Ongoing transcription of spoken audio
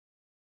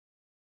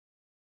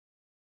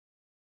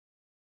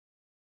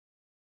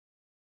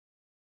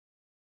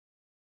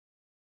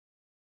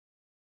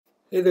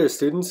Hey there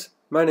students,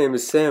 my name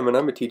is Sam and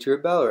I'm a teacher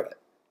at Balarat.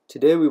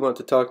 Today we want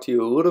to talk to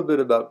you a little bit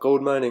about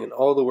gold mining and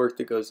all the work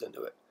that goes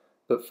into it.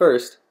 But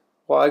first,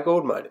 why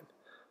gold mining?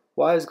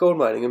 Why is gold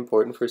mining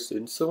important for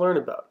students to learn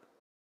about?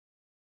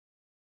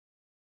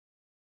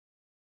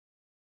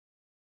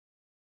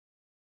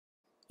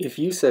 If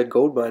you said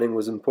gold mining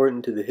was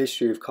important to the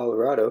history of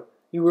Colorado,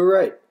 you were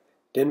right.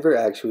 Denver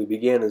actually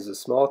began as a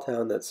small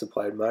town that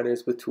supplied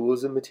miners with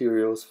tools and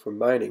materials for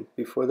mining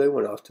before they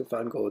went off to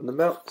find gold in the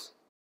mountains.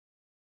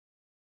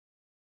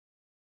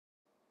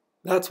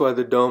 That's why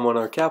the dome on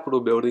our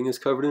Capitol building is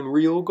covered in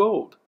real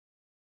gold.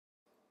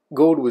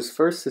 Gold was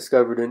first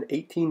discovered in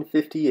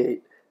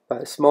 1858 by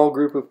a small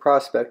group of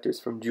prospectors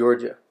from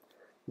Georgia.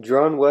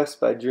 Drawn west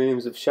by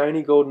dreams of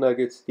shiny gold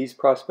nuggets, these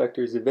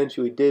prospectors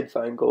eventually did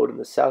find gold in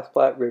the South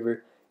Platte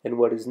River in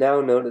what is now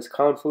known as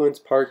Confluence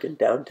Park in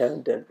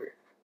downtown Denver.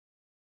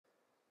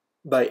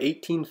 By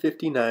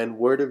 1859,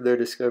 word of their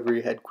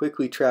discovery had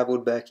quickly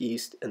traveled back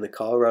east and the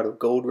Colorado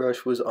Gold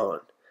Rush was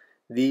on.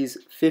 These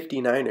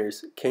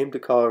 59ers came to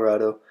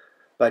Colorado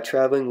by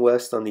traveling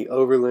west on the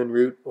overland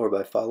route or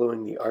by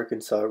following the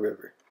Arkansas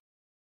River.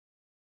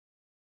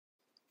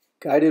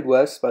 Guided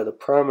west by the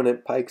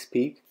prominent Pikes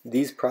Peak,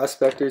 these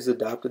prospectors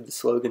adopted the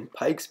slogan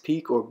Pikes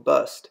Peak or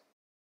Bust.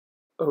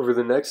 Over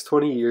the next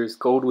 20 years,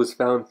 gold was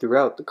found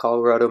throughout the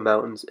Colorado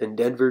mountains and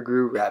Denver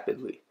grew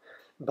rapidly.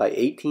 By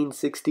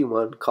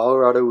 1861,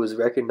 Colorado was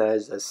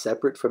recognized as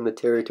separate from the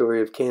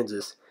territory of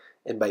Kansas,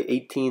 and by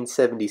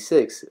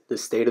 1876, the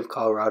state of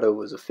Colorado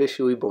was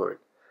officially born.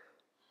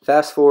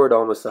 Fast forward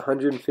almost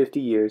 150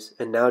 years,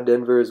 and now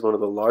Denver is one of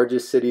the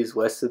largest cities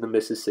west of the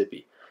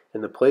Mississippi,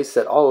 and the place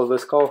that all of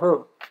us call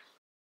home.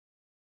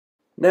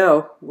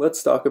 Now,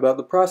 let's talk about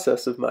the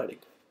process of mining.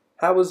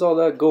 How is all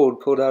that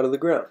gold pulled out of the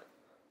ground?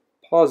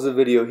 Pause the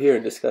video here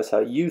and discuss how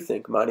you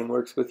think mining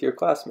works with your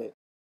classmates.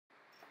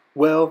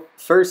 Well,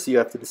 first you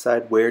have to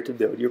decide where to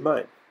build your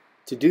mine.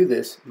 To do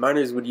this,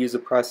 miners would use a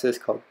process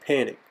called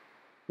panning.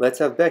 Let's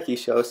have Becky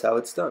show us how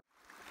it's done.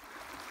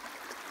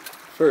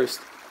 First,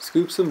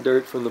 scoop some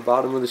dirt from the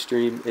bottom of the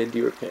stream into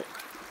your pan.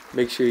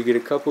 Make sure you get a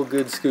couple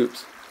good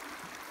scoops.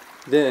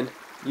 Then,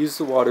 use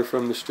the water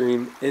from the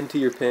stream into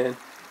your pan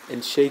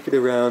and shake it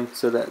around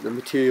so that the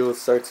material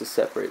starts to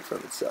separate from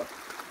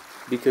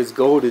itself. Because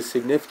gold is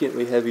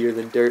significantly heavier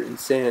than dirt and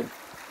sand,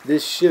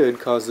 this should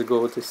cause the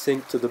gold to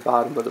sink to the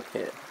bottom of the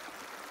pan.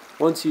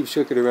 Once you've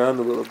shook it around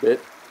a little bit,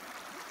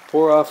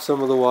 pour off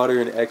some of the water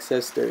and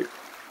excess dirt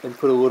and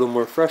put a little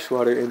more fresh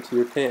water into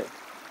your pan.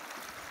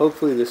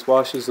 Hopefully this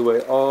washes away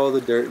all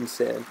the dirt and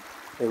sand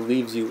and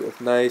leaves you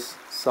with nice,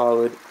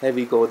 solid,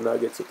 heavy gold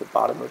nuggets at the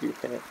bottom of your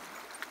pan.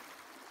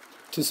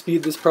 To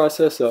speed this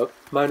process up,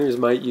 miners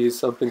might use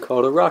something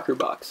called a rocker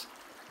box.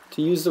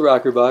 To use the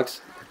rocker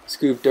box,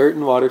 scoop dirt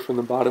and water from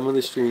the bottom of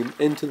the stream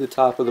into the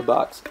top of the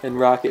box and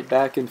rock it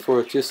back and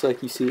forth just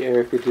like you see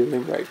Erica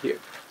doing right here.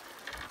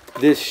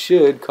 This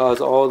should cause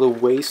all the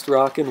waste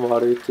rock and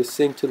water to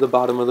sink to the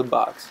bottom of the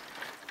box,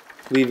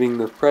 leaving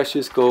the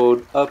precious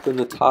gold up in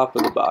the top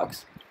of the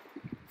box,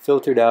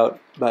 filtered out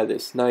by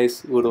this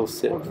nice little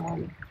sieve.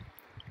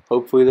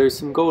 Hopefully there's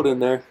some gold in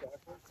there.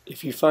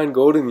 If you find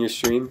gold in your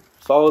stream,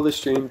 follow the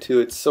stream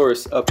to its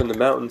source up in the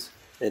mountains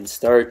and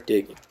start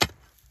digging.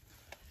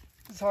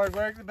 This is hard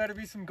work. There better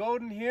be some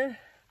gold in here.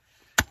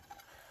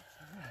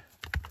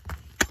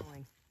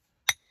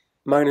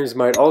 Miners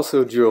might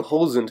also drill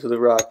holes into the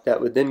rock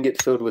that would then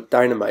get filled with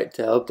dynamite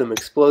to help them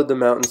explode the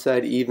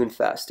mountainside even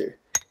faster.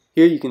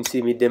 Here you can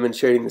see me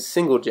demonstrating the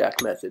single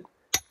jack method.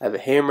 I have a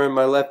hammer in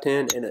my left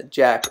hand and a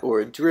jack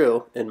or a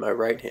drill in my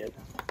right hand.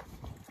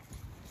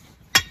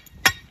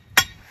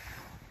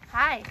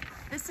 Hi,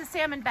 this is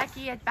Sam and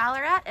Becky at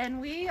Balarat, and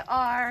we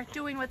are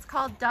doing what's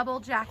called double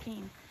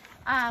jacking.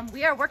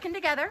 We are working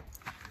together.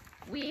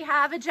 We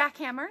have a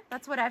jackhammer,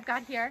 that's what I've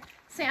got here.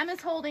 Sam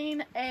is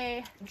holding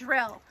a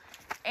drill,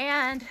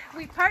 and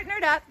we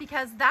partnered up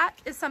because that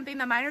is something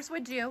the miners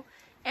would do,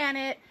 and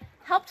it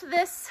helped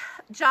this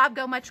job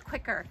go much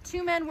quicker.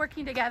 Two men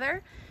working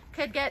together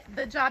could get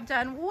the job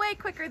done way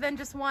quicker than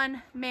just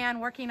one man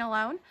working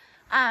alone.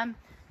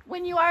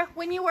 When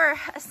you were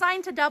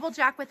assigned to double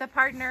jack with a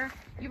partner,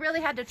 you really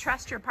had to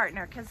trust your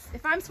partner, because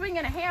if I'm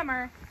swinging a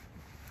hammer,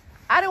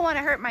 I don't want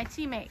to hurt my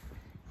teammate.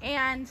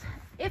 And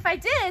if I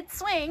did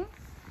swing,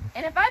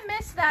 and if I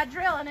missed that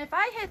drill, and if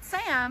I hit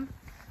Sam,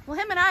 well,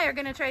 him and I are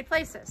going to trade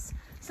places.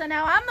 So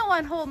now I'm the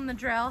one holding the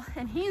drill,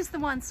 and he's the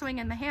one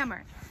swinging the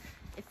hammer.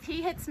 If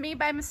he hits me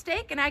by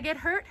mistake and I get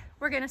hurt,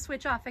 we're going to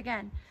switch off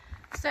again.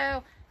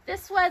 So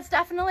this was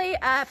definitely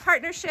a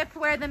partnership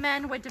where the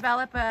men would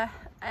develop a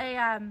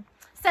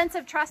sense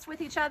of trust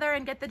with each other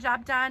and get the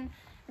job done.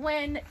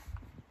 When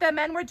the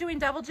men were doing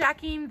double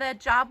jacking, the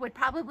job would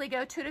probably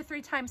go 2 to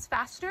 3 times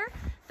faster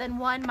than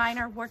one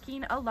miner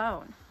working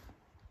alone.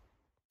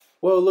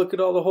 Well, look at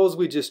all the holes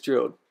we just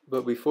drilled.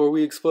 But before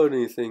we explode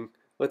anything,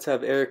 let's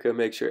have Erica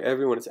make sure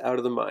everyone is out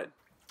of the mine.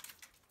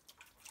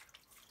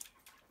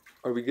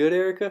 Are we good,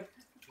 Erica?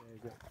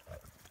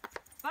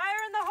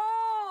 Fire in the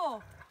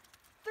hole!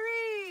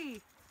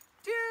 3,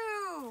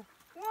 2,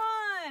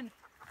 1.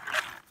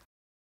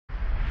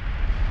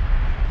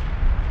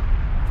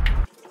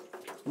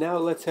 Now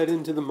let's head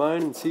into the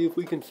mine and see if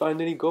we can find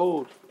any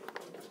gold.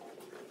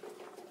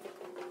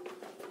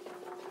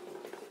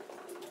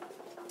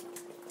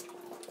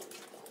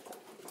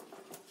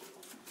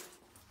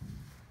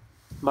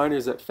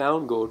 Miners that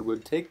found gold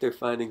would take their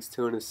findings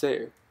to an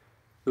assayer,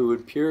 who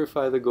would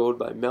purify the gold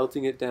by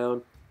melting it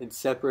down and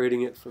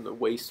separating it from the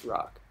waste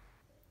rock.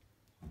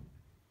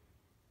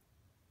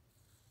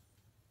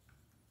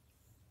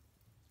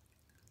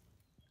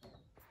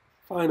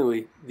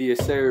 Finally, the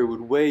assayer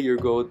would weigh your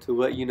gold to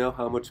let you know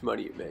how much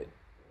money you made.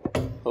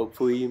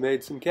 Hopefully you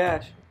made some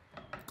cash.